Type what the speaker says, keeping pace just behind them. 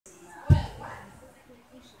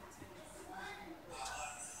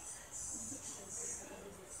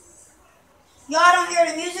Y'all don't hear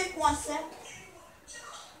the music? One sec.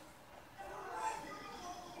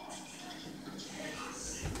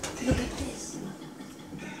 Look at this.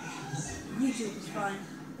 YouTube is fun.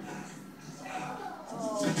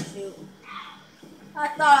 Oh shoot. I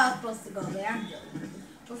thought I was supposed to go there. I'm joking.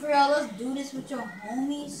 But for real, let's do this with your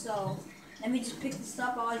homies. So let me just pick this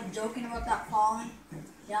up. I was joking about that falling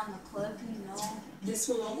down the cliff, you know. This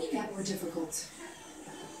will only get more difficult.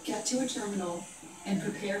 Get to a terminal and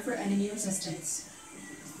prepare for enemy resistance.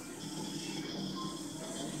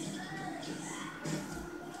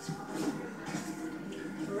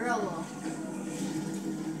 For real though.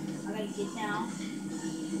 I gotta get down.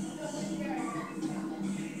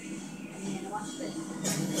 And watch this.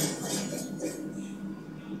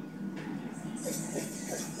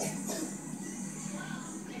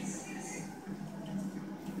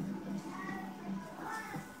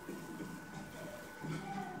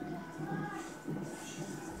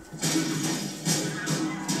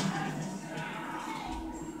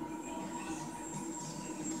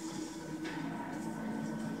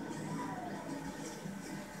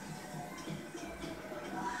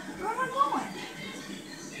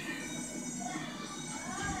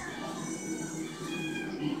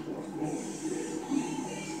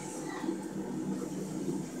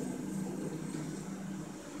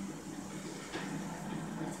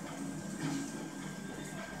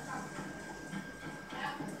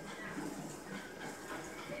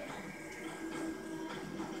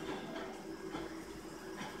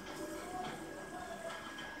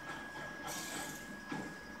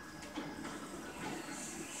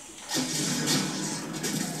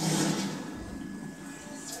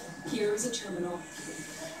 Here is a terminal.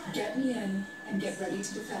 Get me in and get ready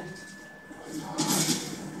to defend.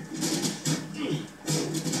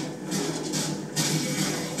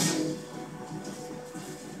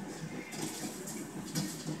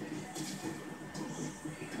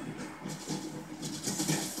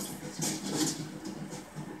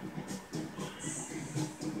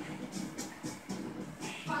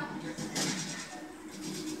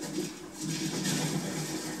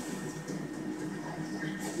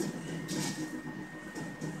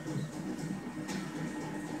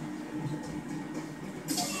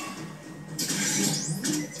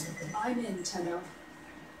 I'm in, Tenno.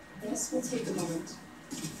 This will take a moment.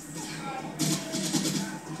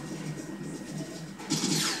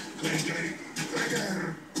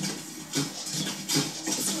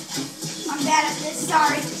 I'm bad at this,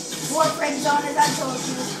 sorry. Warframe zone, as I told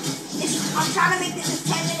you. I'm trying to make this a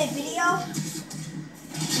 10-minute video.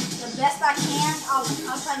 The best I can. I'll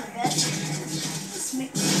try my best. Just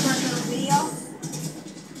make this a short little video.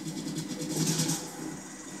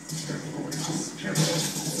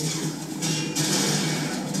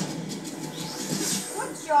 What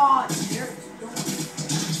y'all jerks doing?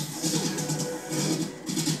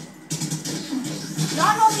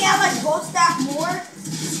 Y'all know me, I like gold staff more.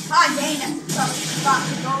 Ah, dang, that's got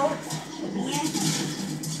to go. Man.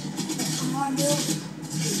 Come on, dude.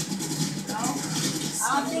 No? I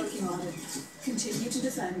don't think Working on it. Continue to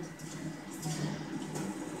defend.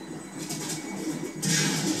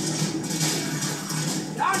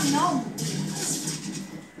 y'all know me.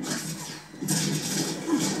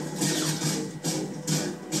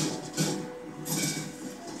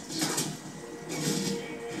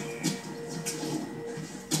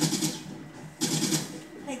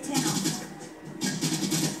 Hey, Tenno.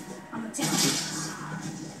 I'm a Tenno.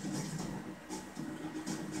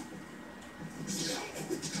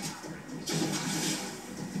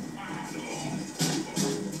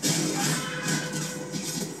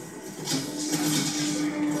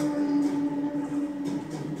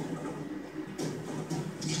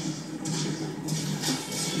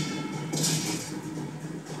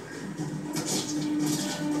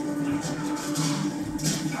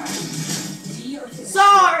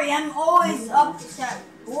 Sorry, I'm always up to that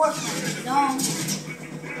Warframe zone.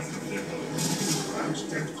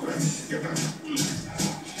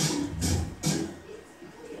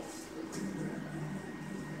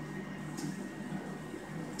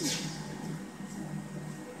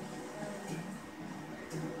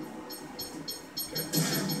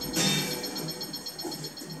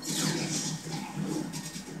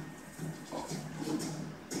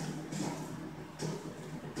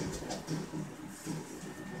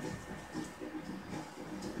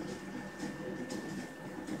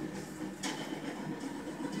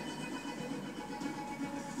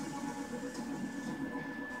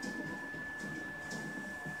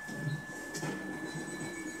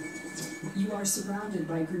 You are surrounded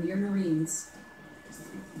by Grineer Marines.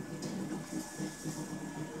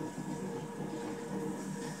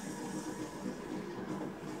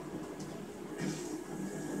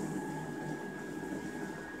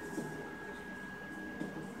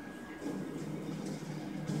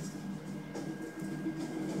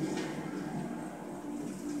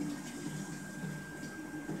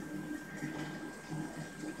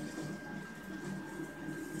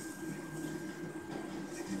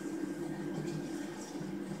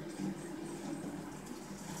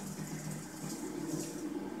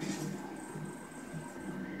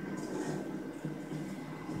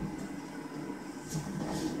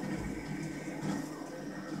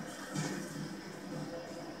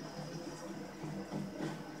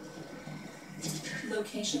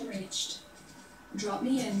 Location reached. Drop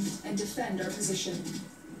me in and defend our position.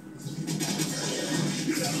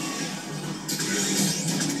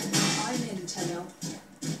 I'm in, Tenno.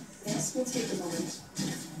 This will take a moment.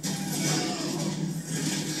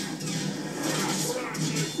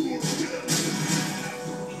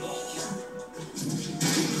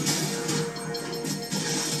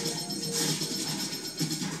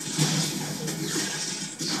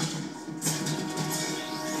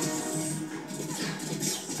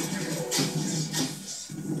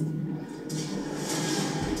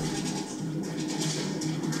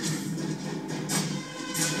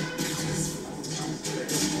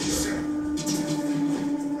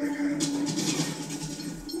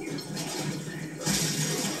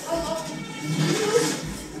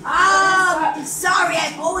 Sorry,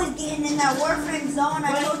 I'm always getting in that Warframe zone.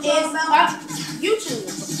 I told you about YouTube.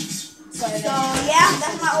 So yeah,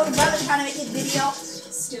 that's my older brother trying to make his video.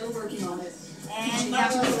 Still working on it. And yeah,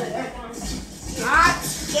 alright,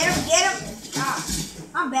 get him. Ah,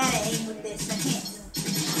 I'm bad at aim with this. I can't.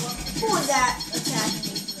 Who was that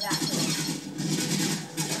attacking me from that place?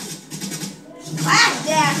 Class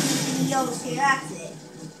dash in the yellow here. That's it.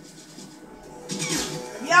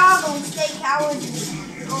 Y'all gonna stay cowards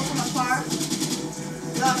and go from apart.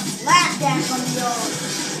 Last dash on the yellow.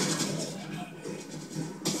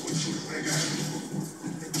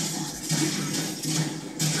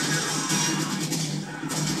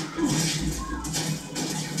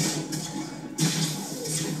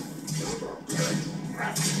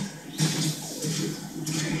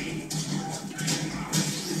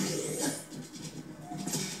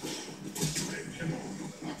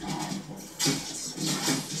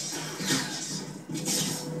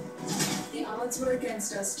 The odds were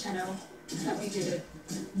against us, Tenno, but we did it.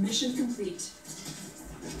 Mission complete.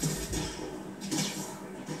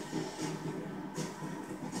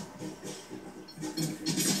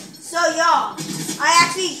 So y'all, I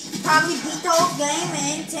actually probably beat the whole game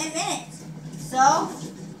in 10 minutes. So,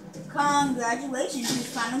 congratulations, you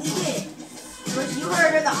finally did it. But you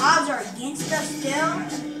heard her, the odds are against us still.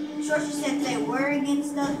 Sure, she said they were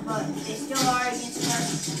against us, but they still are against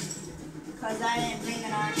us. Because I didn't bring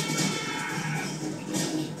an army.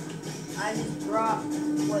 I just brought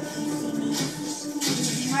what you see me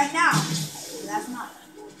using right now.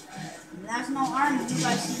 That's no army, you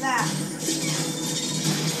guys see that.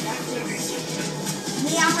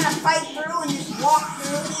 Me, I'm gonna fight through and just walk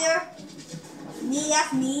through here. Me,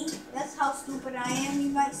 that's me. That's how stupid I am, you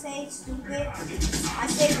might say. Stupid. I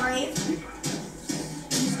say brave. I'm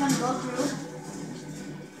just gonna go through.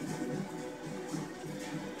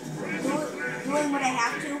 Doing what I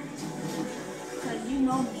have to. Because you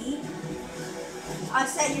know me. I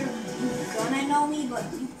said you're gonna know me, but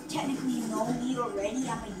you technically know me already.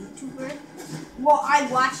 I'm a YouTuber. Well, I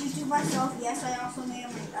watch YouTube myself. Yes, I also am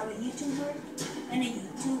a YouTuber and a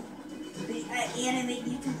animate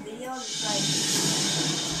YouTube videos. It's like,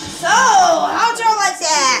 so how'd y'all like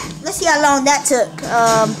that? Let's see how long that took.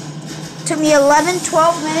 Took me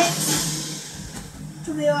 12 minutes.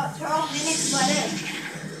 Took me about 12 minutes, but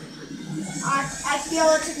I feel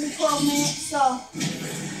it took me 12 minutes. So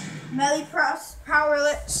melee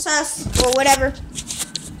powerless or whatever.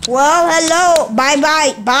 Well, hello.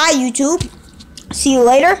 Bye YouTube. See you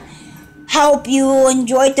later. Hope you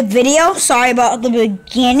enjoyed the video. Sorry about the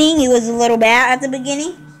beginning. It was a little bad at the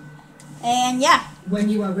beginning. And yeah. When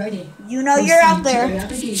you are ready. You know you're out there.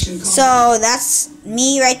 So that's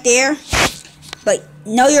me right there. But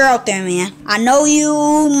know you're out there, man. I know you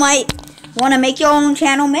might want to make your own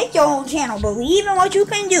channel. Make your own channel. Believe in what you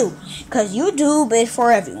can do. Because YouTube is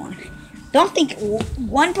for everyone. Don't think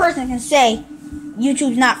one person can say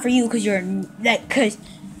YouTube's not for you because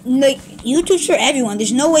YouTube's for everyone.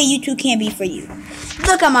 There's no way YouTube can't be for you.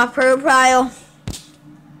 Look at my profile.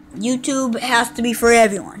 YouTube has to be for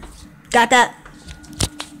everyone. Got that?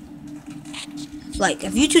 Like,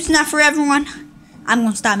 if YouTube's not for everyone, I'm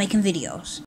gonna stop making videos.